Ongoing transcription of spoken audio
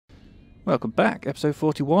Welcome back, episode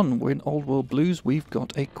 41. We're in Old World Blues. We've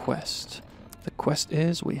got a quest. The quest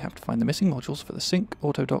is we have to find the missing modules for the sink,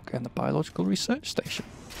 auto dock, and the biological research station.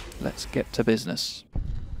 Let's get to business.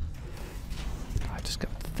 I just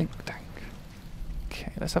got the think tank.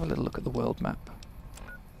 Okay, let's have a little look at the world map.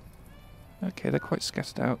 Okay, they're quite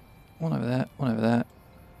scattered out. One over there, one over there,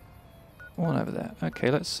 one over there.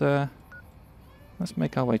 Okay, let's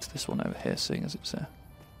make our way to this one over here, seeing as it's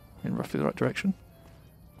in roughly the right direction.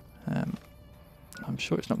 I'm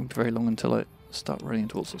sure it's not going to be very long until I start running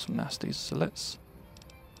into all sorts of nasties, so let's...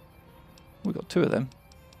 We've got two of them.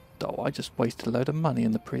 Oh, I just wasted a load of money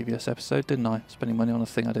in the previous episode, didn't I? Spending money on a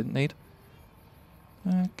thing I didn't need.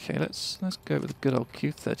 Okay, let's go with the good old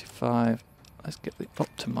Q35. Let's get the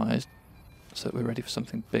optimised so that we're ready for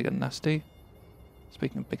something big and nasty.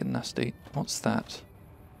 Speaking of big and nasty, what's that?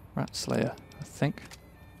 Rat Slayer, I think.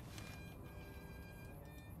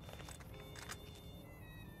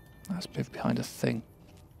 Let's move behind a thing.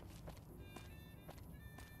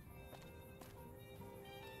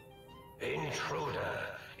 Intruder,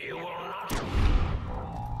 you will not.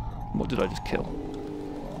 What did I just kill?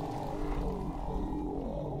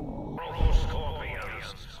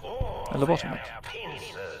 A lobotomate.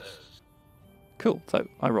 Cool, so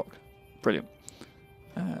I rock. Brilliant.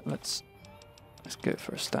 Let's go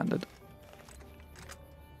for a standard.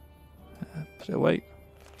 Put it away.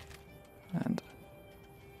 And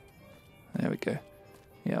there we go.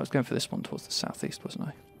 Yeah, I was going for this one towards the southeast, wasn't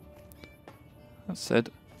I? That said,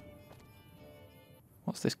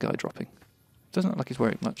 what's this guy dropping? Doesn't look like he's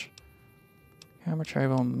wearing much. Camera cherry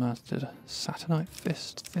bomb mastered. Saturnite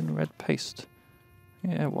fist, thin red paste.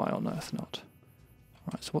 Yeah, why on earth not?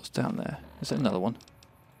 Right, so what's down there? Is it another one?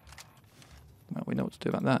 Well, we know what to do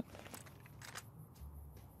about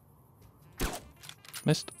that.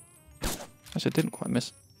 Missed. Actually, I didn't quite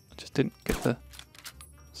miss. I just didn't get the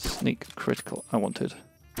sneak critical I wanted.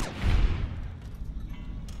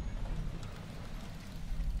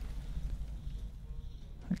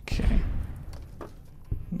 Okay.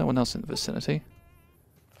 No one else in the vicinity.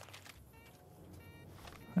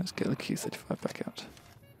 Let's get the Q35 back out.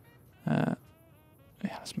 Yeah,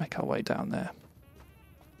 let's make our way down there.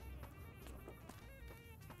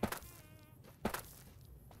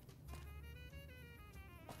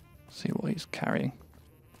 See what he's carrying.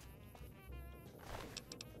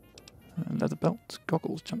 Leather belt,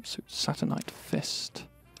 goggles, jumpsuit, Saturnite fist.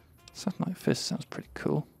 Saturnite fist sounds pretty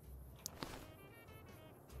cool.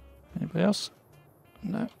 Anybody else?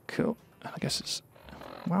 No, cool. I guess it's...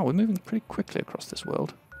 Wow, we're moving pretty quickly across this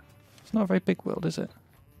world. It's not a very big world, is it?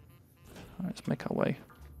 Alright, let's make our way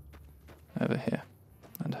over here.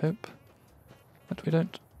 And hope that we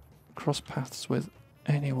don't cross paths with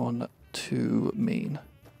anyone too mean.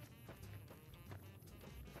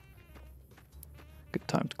 Good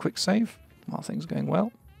time to quick save while things are going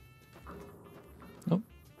well. Oh,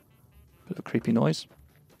 bit of a creepy noise.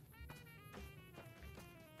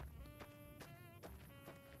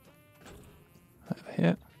 Over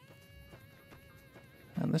here.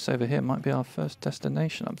 And this over here might be our first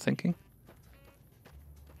destination, I'm thinking.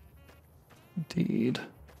 Indeed.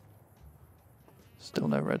 Still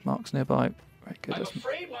no red marks nearby. Very good. I'm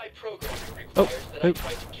afraid my program Oh, requires that oh. I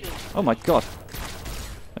try to kill you. Oh my god.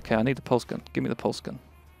 Okay, I need the pulse gun. Give me the pulse gun.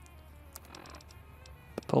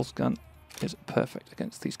 The pulse gun is perfect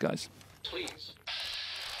against these guys. Please.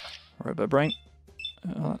 Robo Brain.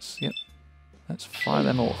 Oh, that's, yep. Let's fire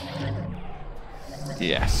them off.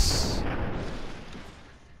 Yes.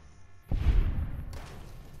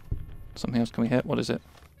 Something else can we hit? What is it?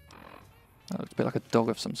 That looks a bit like a dog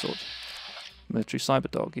of some sort. Military cyber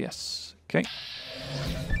dog, yes. Okay.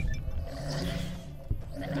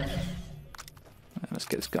 Let's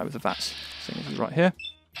get this guy with the VATS, seeing as he's right here.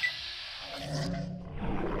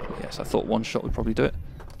 Yes, I thought one shot would probably do it.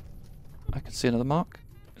 I can see another mark.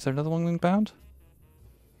 Is there another one wing bound?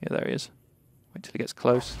 Yeah, there he is. Wait till he gets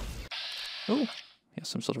close. Oh, he has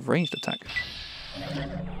some sort of ranged attack.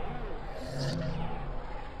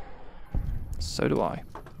 So do I.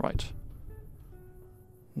 Right.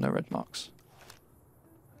 No red marks.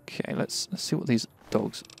 Okay, let's see what these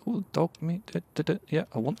dogs... Oh, dog meat. Yeah,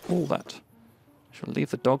 I want all that. I shall leave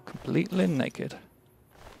the dog completely naked.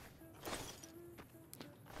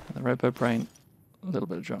 And the Robo Brain, a little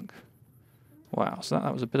bit of junk. Wow, so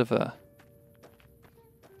that was a bit of a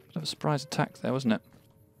surprise attack there, wasn't it?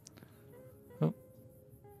 Oh,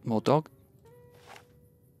 more dog.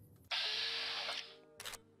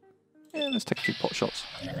 Yeah, let's take a few pot shots.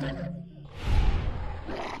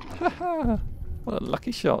 Haha! What a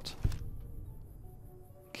lucky shot.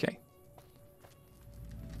 Okay.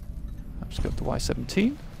 I've just got the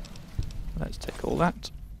Y-17. Let's take all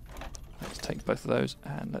that. take both of those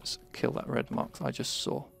and let's kill that red mark that I just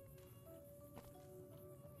saw.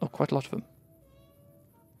 Oh, quite a lot of them.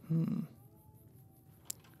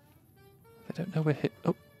 They don't know we're hit.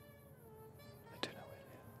 Oh. They do know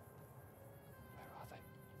we're here. Where are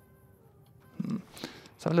they?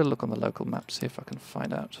 Let's have a little look on the local map, see if I can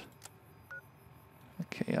find out.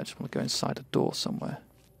 Okay, I just want to go inside a door somewhere.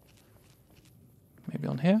 Maybe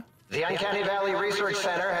on here? The Uncanny Valley Research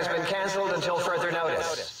Center has been cancelled until further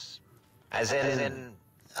notice. As in,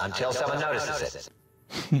 until someone notices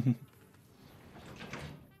it.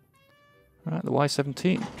 Right, the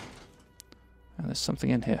Y-17. And there's something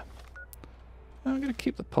in here. I'm going to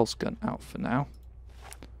keep the pulse gun out for now.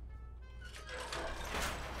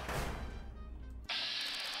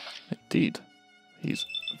 Indeed. He's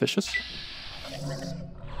vicious.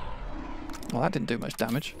 Well, that didn't do much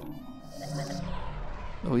damage.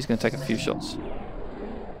 Oh, he's going to take a few shots.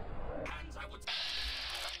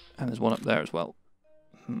 And there's one up there as well.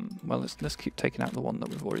 Well, let's keep taking out the one that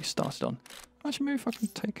we've already started on. Actually, maybe if I can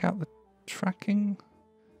take out the tracking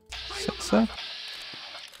sensor.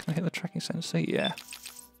 Can I hit the tracking sensor? Yeah.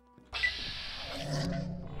 I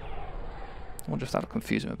wonder if that'll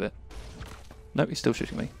confuse him a bit. Nope, he's still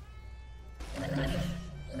shooting me.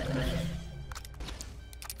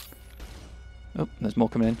 Oh, there's more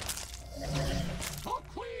coming in.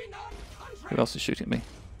 Who else is shooting at me?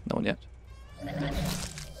 No one yet.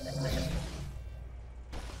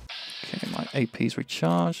 Okay, my AP's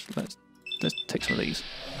recharged. Let's take some of these.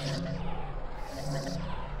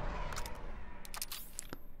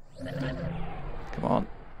 Come on.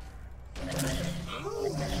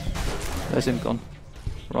 There's him gone.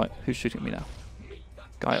 Right, who's shooting me now?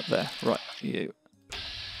 Guy up there. Right, you.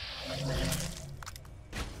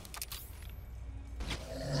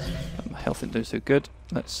 My health didn't do so good.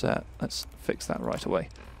 Let's fix that right away.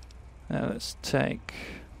 Now let's take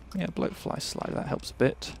bloatfly slider. That helps a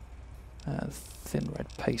bit. Thin red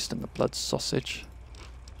paste and the blood sausage,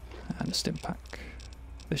 and a stim pack.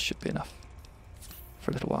 This should be enough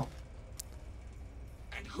for a little while.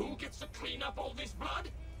 And who gets to clean up all this blood?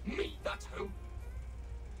 Me, that's who.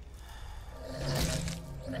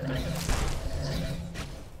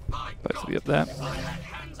 Both of you up there.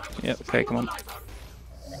 Yep, okay, come on.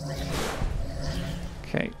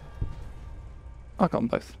 Okay. I got them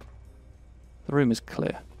both. The room is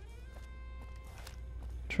clear.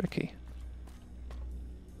 Tricky.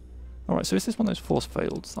 Alright, so is this one of those force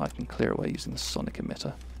fields that I can clear away using the sonic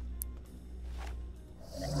emitter?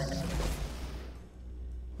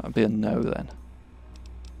 That'd be a no then.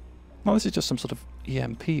 Well, this is just some sort of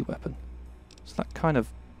EMP weapon. So that kind of...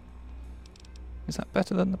 Is that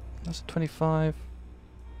better than the... That's a 25...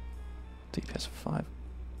 DPS of 5.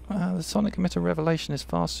 The sonic emitter revelation is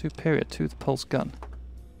far superior to the pulse gun.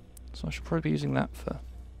 So I should probably be using that for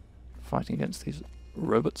fighting against these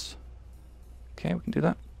robots. Okay, we can do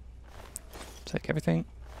that. Take everything.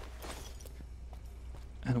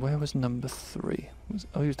 And where was number 3?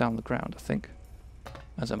 Oh, he was down on the ground, I think.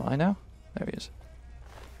 As am I now. There he is.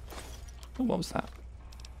 Oh, what was that?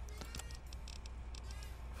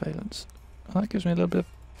 Valence. Oh, that gives me a little bit of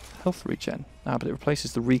health regen. Ah, but it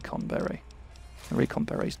replaces the recon beret. The recon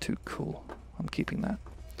beret is too cool. I'm keeping that.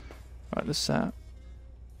 Right, let's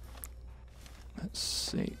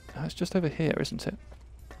see. Oh, it's just over here, isn't it?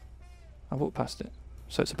 I walked past it.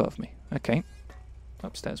 So it's above me. Okay.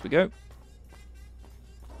 Upstairs we go.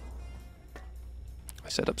 I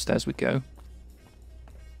said upstairs we go.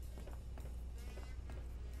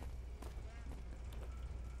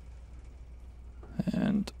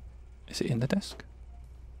 And is it in the desk?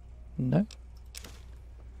 No.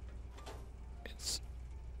 It's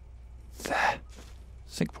there.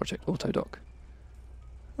 Sync Project Autodoc.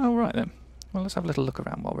 Oh, right then. Well, let's have a little look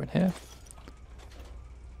around while we're in here.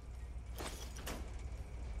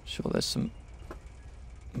 Sure, there's some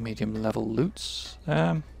medium level loots.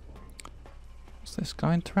 Does this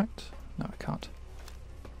guy interact? No, I can't.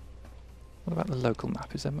 What about the local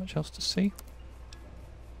map? Is there much else to see?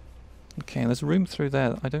 Okay, there's a room through there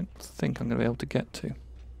that I don't think I'm going to be able to get to.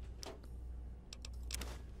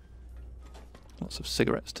 Lots of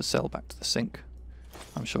cigarettes to sell back to the sink.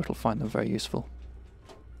 I'm sure it'll find them very useful.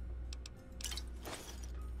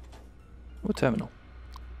 Or terminal.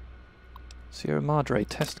 Sierra Madre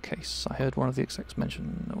test case. I heard one of the execs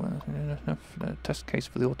mention test case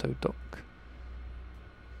for the Autodoc.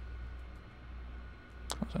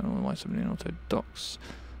 I don't know why so many Autodocs.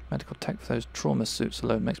 Medical tech for those trauma suits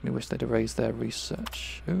alone makes me wish they'd erase their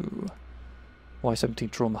research. Ooh.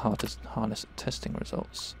 Y-17 trauma harness testing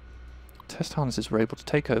results. Test harnesses were able to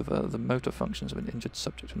take over the motor functions of an injured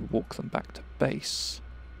subject and walk them back to base.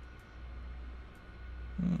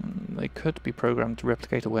 They could be programmed to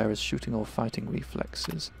replicate a wearer's shooting or fighting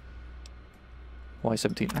reflexes.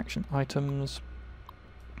 Y-17 action items.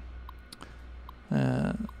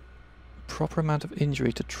 Proper amount of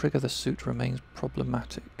injury to trigger the suit remains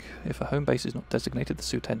problematic. If a home base is not designated, the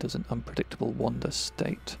suit enters an unpredictable wander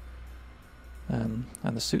state. And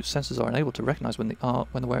the suit sensors are unable to recognize when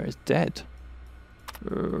the wearer is dead.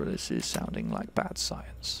 This is sounding like bad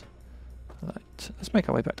science. Right, let's make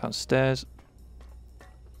our way back downstairs.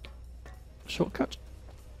 Shortcut.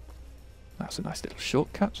 That's a nice little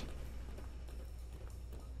shortcut.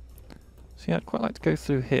 So yeah, I'd quite like to go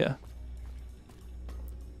through here.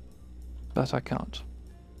 But I can't.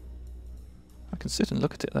 I can sit and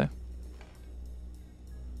look at it though.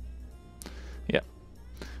 Yeah.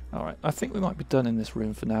 Alright, I think we might be done in this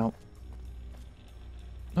room for now.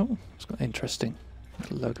 Oh, it's got an interesting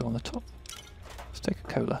little logo on the top. Let's take a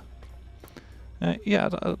cola. Yeah,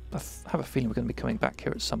 I have a feeling we're going to be coming back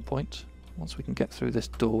here at some point, once we can get through this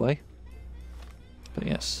doorway. But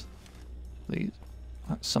yes,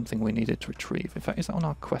 that's something we needed to retrieve. In fact, is that on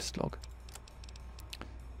our quest log?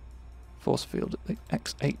 Force field at the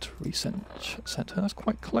X8 Research Centre. That's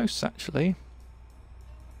quite close, actually.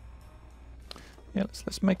 Yeah,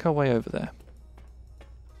 let's make our way over there.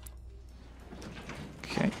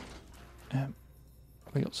 Okay.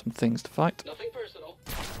 We got some things to fight. Nothing personal.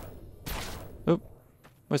 Oh,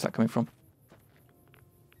 where's that coming from?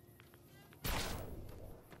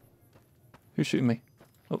 Who's shooting me?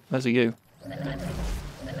 Oh, there's a you.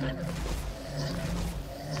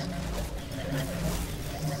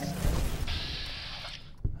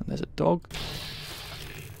 There's a dog.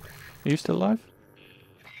 Are you still alive?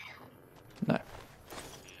 No.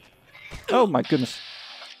 Oh my goodness.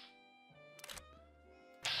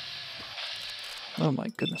 Oh my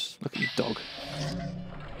goodness. Look at you, dog.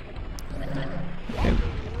 Okay.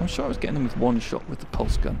 I'm sure I was getting him with one shot with the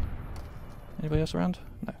pulse gun. Anybody else around?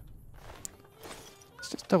 No. Let's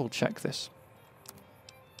just double check this.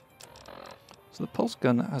 So the pulse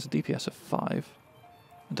gun has a DPS of 5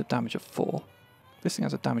 and a damage of 4. This thing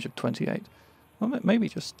has a damage of 28. Well, maybe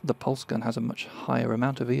just the pulse gun has a much higher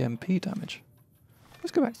amount of EMP damage.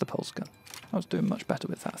 Let's go back to the pulse gun. I was doing much better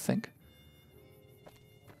with that, I think.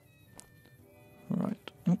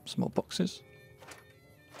 Right. Oh, some more boxes.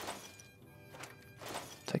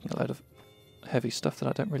 Taking a load of heavy stuff that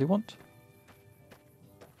I don't really want.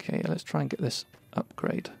 Okay, let's try and get this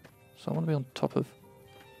upgrade. So I want to be on top of...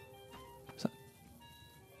 Is that...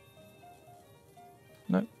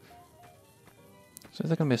 No. So is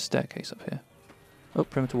there going to be a staircase up here? Oh,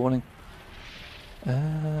 perimeter warning.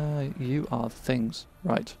 You are the things.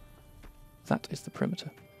 Right. That is the perimeter.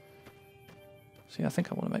 See, I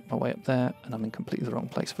think I want to make my way up there, and I'm in completely the wrong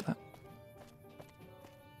place for that.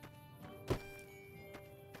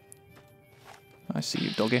 I see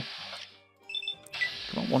you, doggy.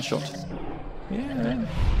 Come on, one shot. Yeah.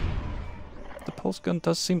 The pulse gun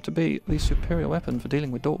does seem to be the superior weapon for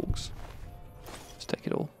dealing with dogs. Let's take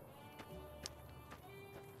it all.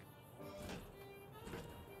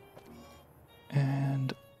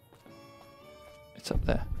 And it's up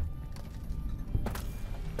there.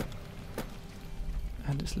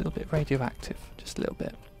 And it's a little bit radioactive, just a little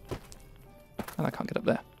bit. And I can't get up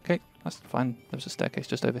there. Okay, that's fine. There's a staircase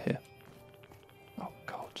just over here. Oh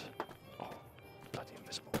god. Oh, bloody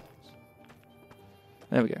invisible walls.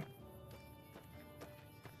 There we go.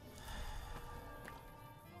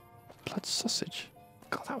 Blood sausage.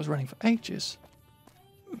 God, that was running for ages.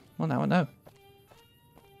 Well, now I know.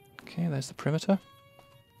 Okay, there's the perimeter.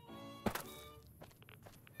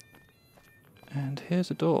 And here's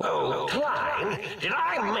a door. Oh, Klein, did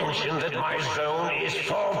I mention that my zone is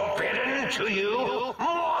forbidden to you?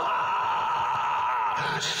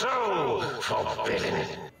 So forbidden.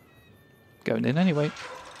 Going in anyway.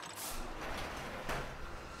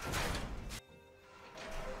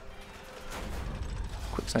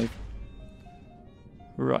 Quick save.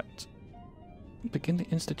 Right. Begin the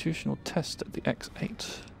institutional test at the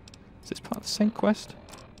X8. Is this part of the same quest?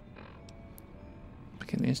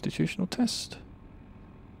 Begin the institutional test.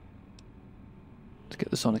 To get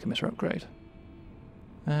the sonic emitter upgrade.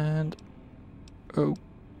 And...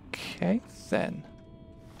 okay then.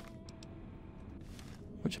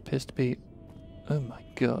 Which appears to be... oh my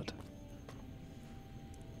god.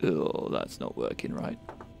 Oh, that's not working right.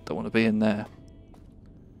 Don't want to be in there.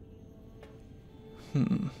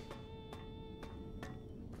 Who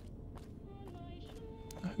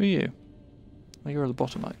are you? Oh, you're a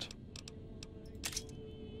lobotomite.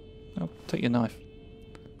 Oh, take your knife.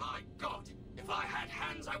 My God, if I had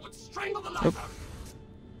hands, I would strangle the life out of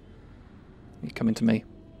you. You're coming to me.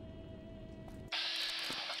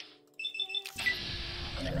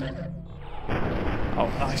 Oh,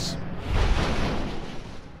 nice.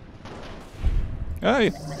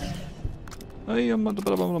 Hey! Hey,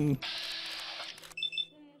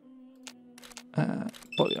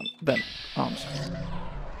 body arm, then arms.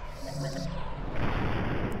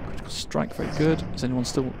 Critical strike, very good. Is anyone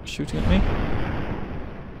still shooting at me?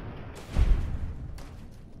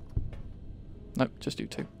 Nope, just you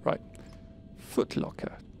two. Right.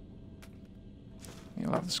 Footlocker.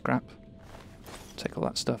 You'll have the scrap. Take all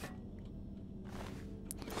that stuff.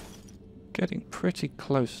 Getting pretty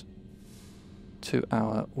close to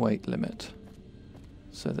our weight limit.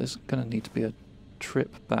 So there's going to need to be a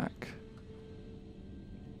trip back.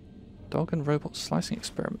 Dog and robot slicing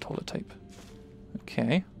experiment holotape.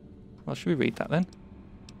 Okay. Well, should we read that then?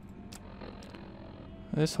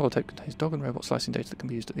 This holotape contains dog and robot slicing data that can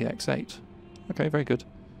be used at the X8. Okay, very good.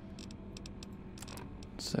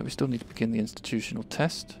 So we still need to begin the institutional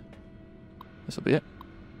test. This will be it.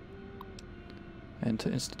 Enter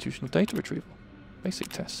institutional data retrieval. Basic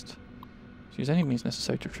test. Use any means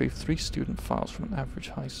necessary to retrieve 3 student files from an average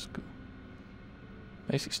high school.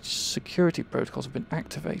 Basic security protocols have been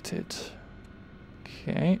activated.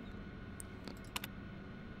 Okay.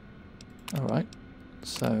 Alright.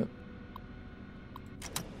 So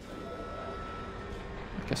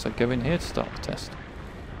I guess I go in here to start the test.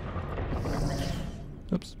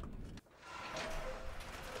 Oops.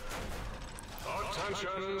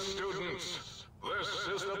 Attention, students. This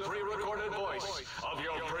is the pre-recorded voice of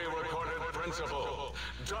your pre-recorded principal,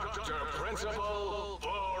 Dr. Principal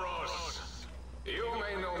Boros. You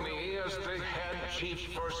may know me as the head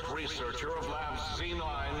chief first researcher of Labs Z9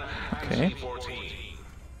 and Z14.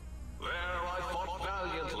 There I fought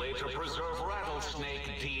valiantly to preserve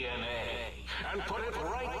rattlesnake DNA and put it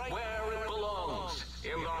right where it belongs,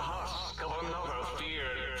 in the husk of another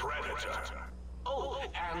feared predator. Oh,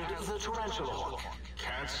 and the tarantula hook.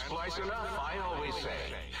 Can't splice enough, I always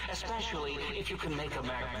say. Especially if you can make a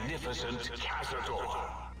magnificent cazador.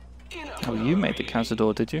 Oh, you made the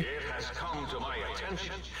cazador, did you? It has come to my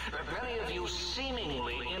attention that many of you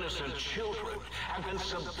seemingly innocent children have been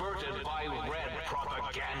subverted by red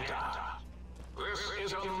propaganda. This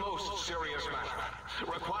is a most serious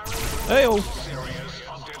matter, requiring a series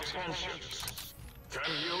of detentions.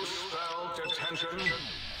 Can you spell detention?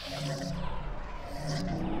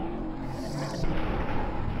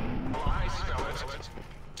 I spell it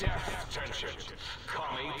death tension.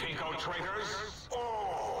 Commie Pico traitors.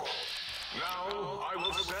 Oh! Now I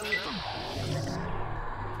will send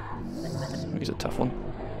He's a tough one.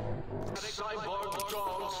 cyborg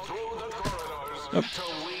dogs through the corridors to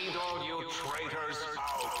weed all you traitors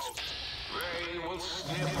out. They will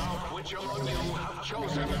sniff out which among you have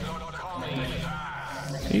chosen the commie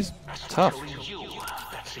path. He's tough. You,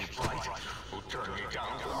 Betsy Bright, who turned me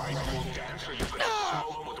down to the high school dance so you could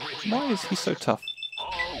smoke with Richie. Why is he so tough?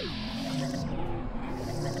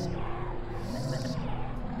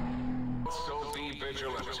 So be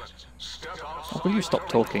vigilant. Step Oh, will you stop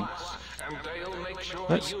talking? and they'll make sure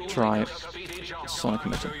Let's you try make a speedy jump Sonic to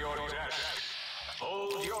Emitter. your desk.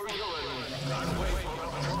 Hold your urine and wait for the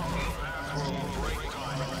proper bathroom break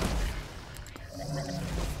time.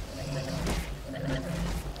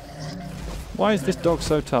 Why is this dog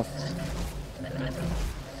so tough?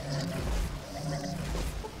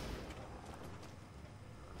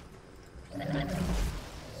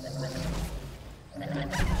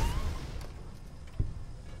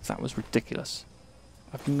 That was ridiculous.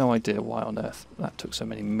 I have no idea why on earth that took so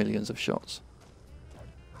many millions of shots.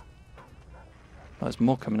 Oh, there's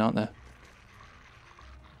more coming, aren't there?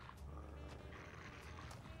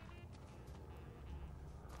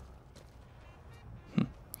 Am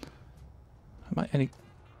I any...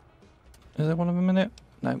 Is there one of them in it?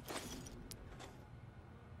 No.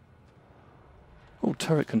 Oh,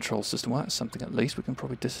 turret control system. Well, that's something at least. We can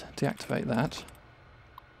probably deactivate that.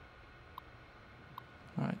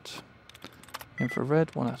 Right.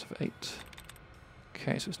 Infrared, 1 out of 8.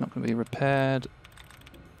 Okay, so it's not going to be repaired.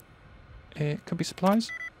 It could be supplies?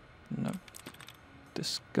 No.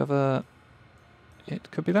 Discover... It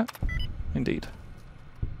could be that? Indeed.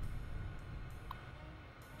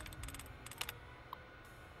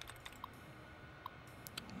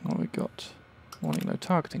 What have we got? Warning, no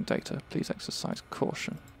targeting data. Please exercise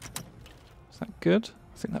caution. Is that good?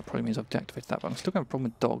 I think that probably means I've deactivated that, but I'm still going to have a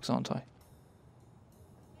problem with dogs, aren't I?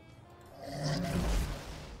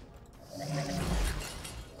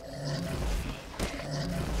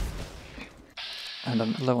 And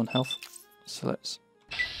I'm low on health, so let's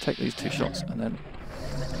take these 2 shots and then...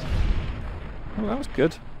 Oh, that was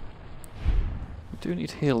good. We do need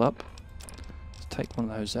to heal up. Let's take one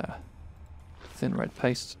of those thin red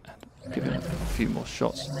pastes and Give him a few more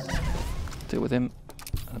shots. Deal with him.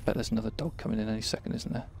 And I bet there's another dog coming in any second,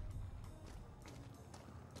 isn't there?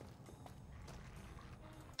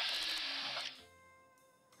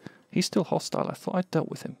 He's still hostile. I thought I'd dealt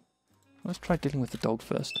with him. Let's try dealing with the dog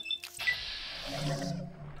first.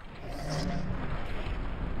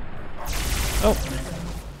 Oh!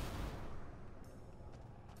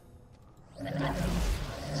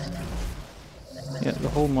 Yeah, the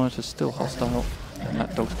hall monitor's still hostile, and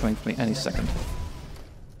that dog's coming for me any second.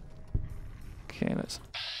 Okay, let's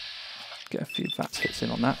get a few VATS hits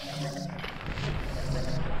in on that.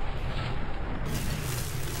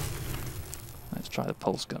 Let's try the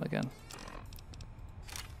pulse gun again.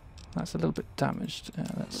 That's a little bit damaged.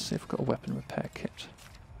 Let's see if we've got a weapon repair kit.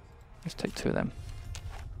 Let's take 2 of them.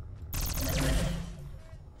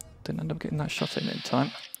 Didn't end up getting that shot in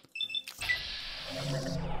time.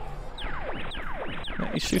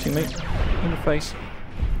 Yeah, he's shooting me in the face.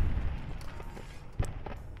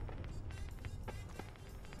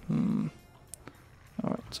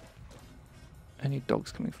 Alright. Any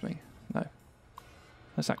dogs coming for me? No.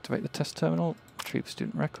 Let's activate the test terminal. Retrieve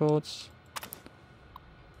student records.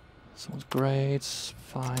 Someone's grades.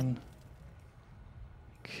 Fine.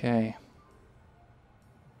 Okay.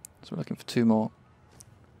 So we're looking for 2 more.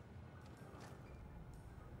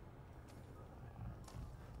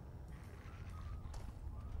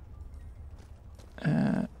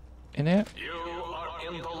 In here? You are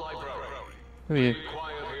in the library. Who are you? Be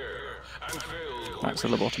quiet here and filled That's a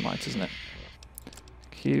lobotomite, isn't it?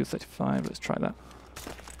 Q35, let's try that.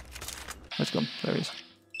 Where's he gone? There he is.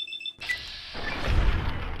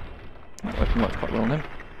 That weapon worked quite well on him.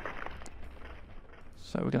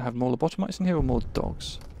 So we're going to have more lobotomites in here or more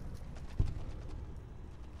dogs?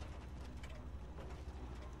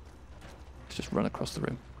 Let's just run across the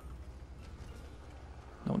room.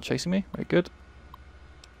 No one chasing me? Very good.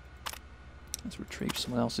 Let's retrieve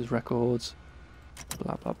someone else's records.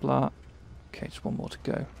 Blah, blah, blah. Okay, just 1 more to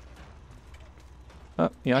go. Oh,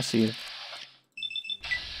 yeah, I see you.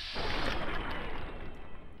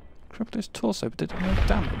 Crippled his torso, but did no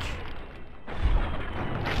damage.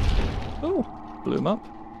 Oh, blew him up.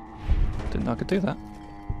 Didn't know I could do that.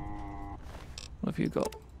 What have you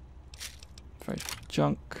got? Very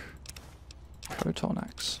junk. Proton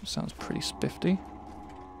axe. Sounds pretty spiffy.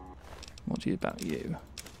 What about you?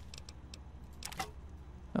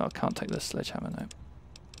 Oh, I can't take the sledgehammer now.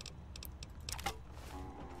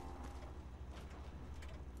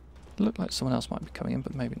 Looked like someone else might be coming in,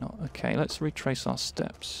 but maybe not. Okay, let's retrace our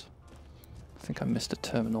steps. I think I missed a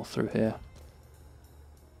terminal through here.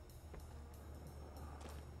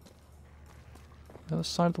 The other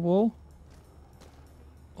side of the wall?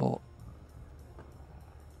 Or...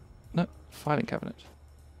 no, filing cabinet.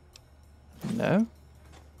 No?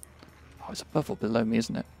 Oh, it's above or below me,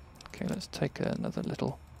 isn't it? Okay, let's take another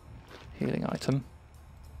little healing item.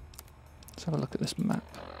 Let's have a look at this map.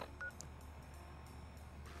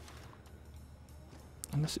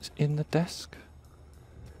 Unless it's in the desk?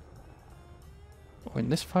 Or in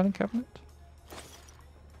this filing cabinet?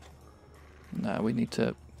 No, we need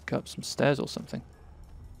to go up some stairs or something.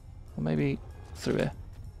 Or maybe through here.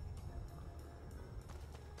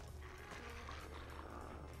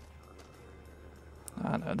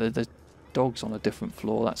 Ah no, there's dogs on a different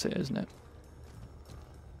floor, that's it, isn't it?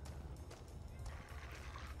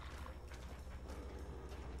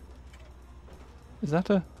 Is that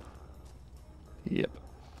a... yep.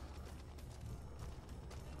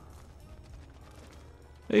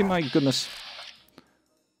 Hey, my goodness.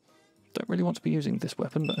 Don't really want to be using this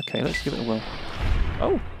weapon, but okay, let's give it a whirl.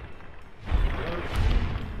 Oh!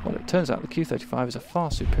 Well, it turns out the Q35 is a far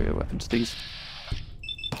superior weapon to these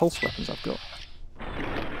pulse weapons I've got.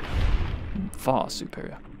 Far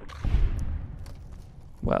superior.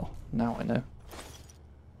 Well, now I know.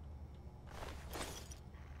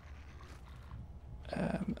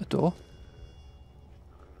 A door.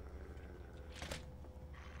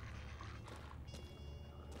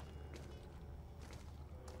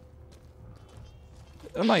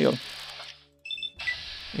 Am I young?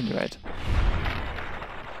 In your head.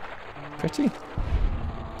 Pretty.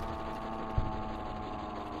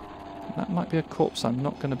 That might be a corpse I'm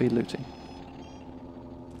not going to be looting.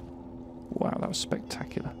 Wow, that was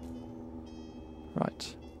spectacular.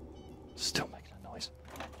 Right. Still making a noise.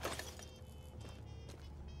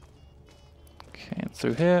 Okay, and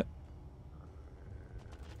through here.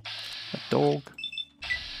 A dog.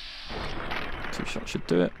 2 shots should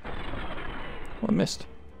do it. Oh, I missed.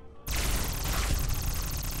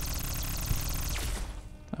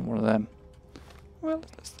 And one of them. Well,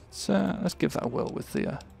 let's give that a whirl with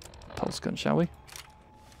the pulse gun, shall we?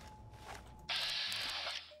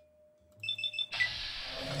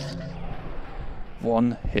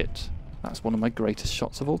 One hit. That's one of my greatest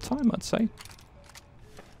shots of all time, I'd say.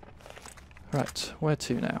 Right, where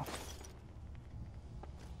to now?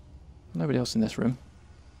 Nobody else in this room.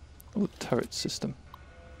 Oh, turret system.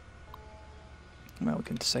 Well, we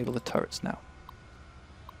can disable the turrets now.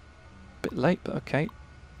 Bit late, but okay.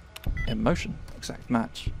 In motion. Exact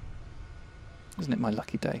match. Isn't it my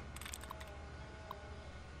lucky day?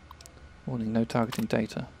 Warning, no targeting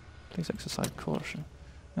data. Please exercise caution.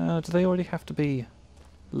 Do they already have to be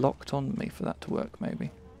locked on me for that to work,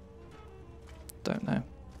 maybe? Don't know.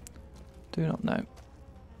 Do not know.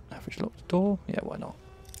 Average locked door? Yeah, why not?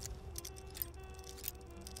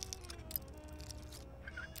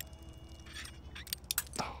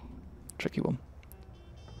 Oh, tricky one.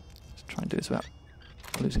 Let's try and do this without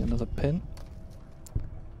losing another pin.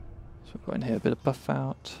 So we've got in here a bit of buff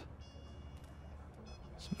out.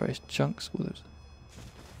 Some various chunks. Ooh,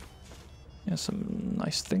 there's some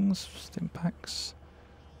nice things. Stim packs.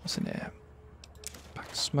 What's in here? Pack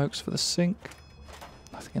of smokes for the sink.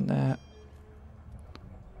 Nothing in there.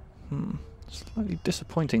 Slightly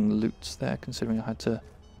disappointing loots there, considering I had to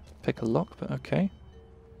pick a lock, but okay.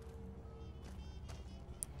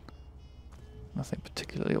 Nothing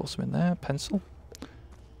particularly awesome in there. Pencil.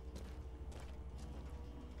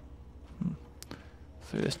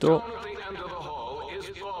 Through this door. Down at the end of the hall is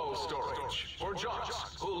ball storage for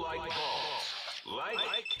jocks who like balls. Like.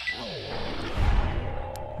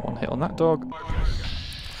 One hit on that dog. Did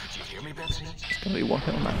you hear me, Betsy? It's going to be one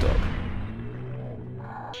hit on that dog.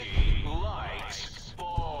 She likes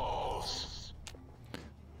balls.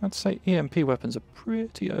 I'd say EMP weapons are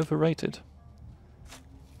pretty overrated.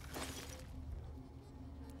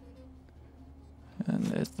 And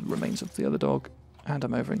there's the remains of the other dog, and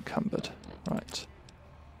I'm over encumbered. Right.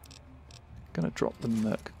 Gonna drop the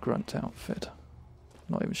Merc Grunt outfit.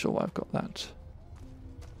 Not even sure why I've got that.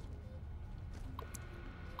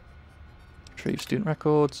 Retrieve student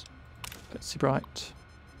records. Betsy Bright.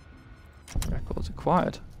 Records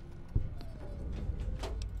acquired.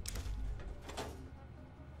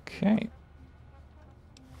 Okay.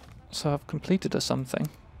 So I've completed a something.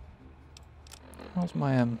 How's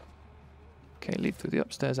my okay, lead through the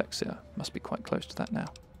upstairs exit. Must be quite close to that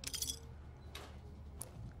now.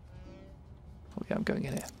 Oh yeah, I'm going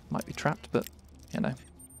in here. Might be trapped, but you know.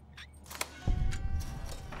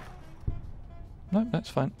 No, that's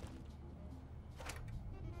fine.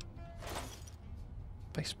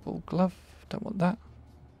 Baseball glove. Don't want that.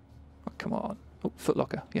 Oh, come on. Oh,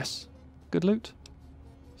 footlocker. Yes. Good loot.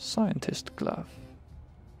 Scientist glove.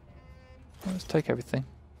 Well, let's take everything.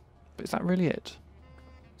 But is that really it?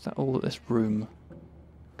 Is that all that this room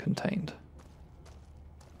contained?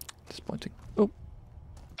 Disappointing. Oh.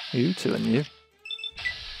 You two are new.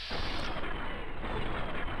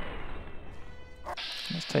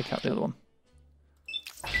 Let's take out the other one.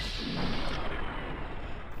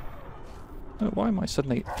 Oh, why am I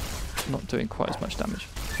suddenly not doing quite as much damage?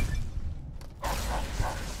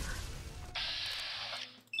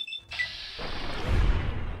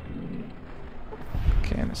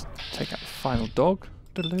 Okay, let's take out the final dog.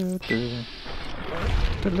 Goo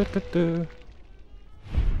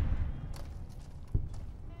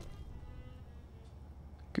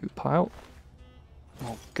pile.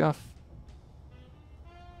 More guff.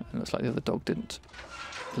 It looks like the other dog didn't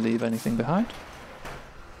leave anything behind.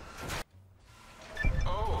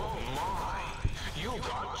 Oh my! You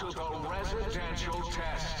got to the residential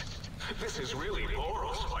test. This is really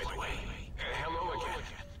Boros, by the way. Hello again.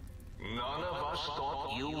 None of us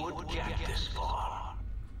thought you would get this far.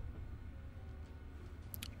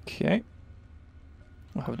 Okay.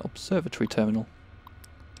 I have an observatory terminal.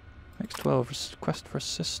 X12 request for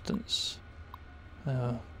assistance.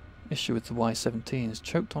 Issue with the Y-17 is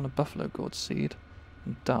choked on a buffalo gourd seed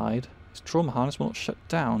and died. His trauma harness will not shut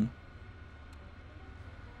down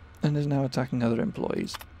and is now attacking other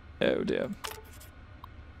employees. Oh dear.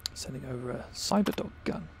 Sending over a Cyberdog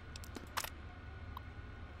gun,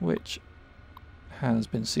 which has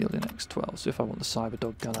been sealed in X12. So if I want the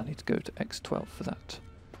Cyberdog gun, I need to go to X12 for that.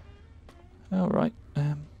 Alright.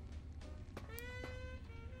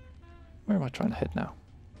 Where am I trying to head now?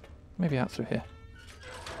 Maybe out through here.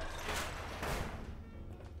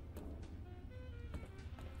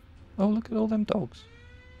 Oh, look at all them dogs.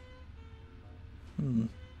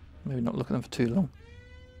 Maybe not look at them for too long.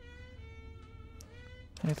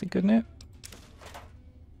 Anything good in here?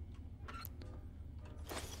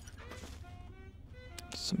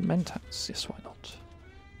 Some Mentats. Yes, why not?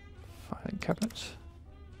 Filing cabinet.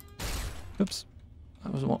 Oops.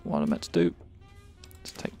 That wasn't what I meant to do.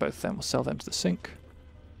 Let's take both of them. We'll sell them to the sink.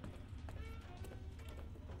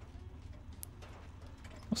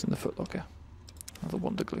 What's in the footlocker? Another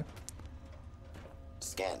wonder glue.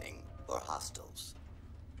 Scanning for hostiles.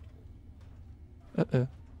 Uh-oh.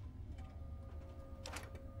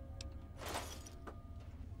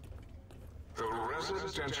 The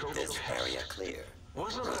residential This test. area clear.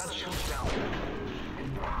 Wasn't that shoot down?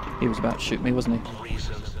 He was about to shoot me, wasn't he?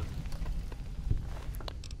 Reason.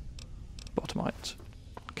 Bottomite.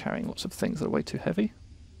 Carrying lots of things that are way too heavy.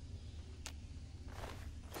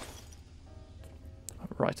 I'm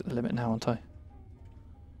right at the limit now, aren't I?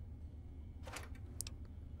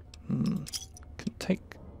 Can take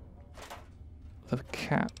the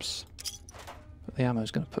caps, but the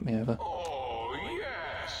ammo's going to put me over. Oh,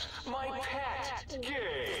 yes! My pet,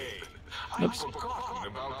 Gabe! Oops. I'd forgotten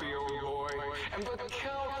about the old boy and the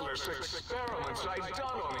countless experiments I'd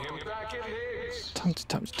done on him back at Higgs. Time.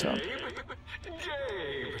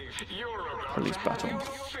 Gabe, you're about Police to have baton. your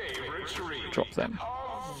favorite treat. Drop them.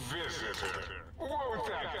 A visitor. Won't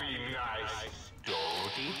that be nice?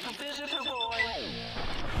 Don't eat the visitor, boy.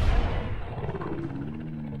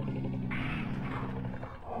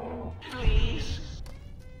 Please.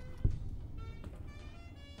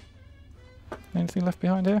 Anything left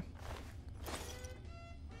behind here?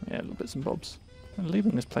 Yeah, little bits and bobs. And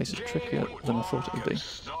leaving this place is trickier than I thought it would be.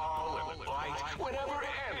 Snarl and bite whenever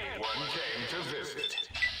anyone came to visit.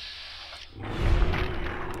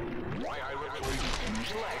 Why I replaced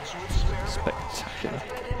his legs with spare bones Spectacular. and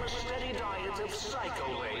fed him a steady diet of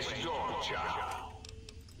psycho-laced dog chow.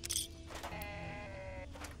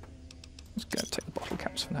 Let's go take the bottle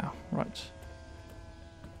caps for now. Right.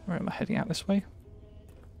 Where am I heading out this way?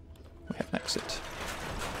 We have an exit.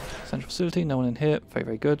 Central facility, no one in here. Very,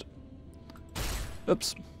 very good.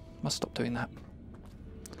 Oops. Must stop doing that.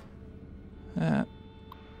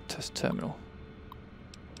 Test terminal.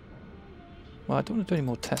 Well, I don't want to do any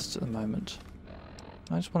more tests at the moment.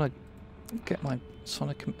 I just want to get my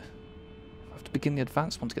sonic... I have to begin the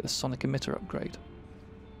advanced one to get the sonic emitter upgrade.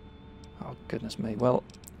 Oh, goodness me. Well,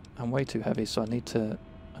 I'm way too heavy, so I need to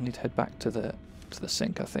head back to the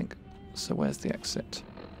sink, I think. So where's the exit?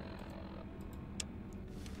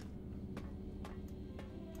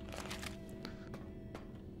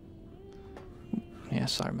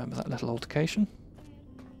 Yes, I remember that little altercation.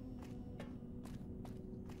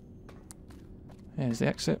 Here's the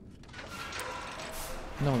exit.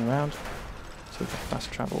 No one around, so we can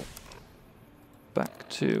fast travel back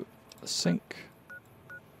to the sink.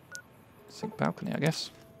 Sink balcony, I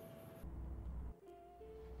guess.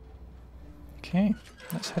 Okay,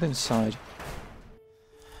 let's head inside.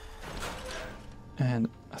 And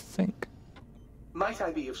I think... Might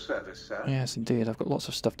I be of service, sir? Yes, indeed, I've got lots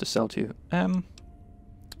of stuff to sell to you.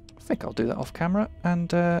 I think I'll do that off camera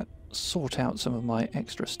and sort out some of my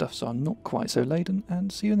extra stuff so I'm not quite so laden,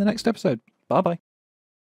 and see you in the next episode. Bye bye.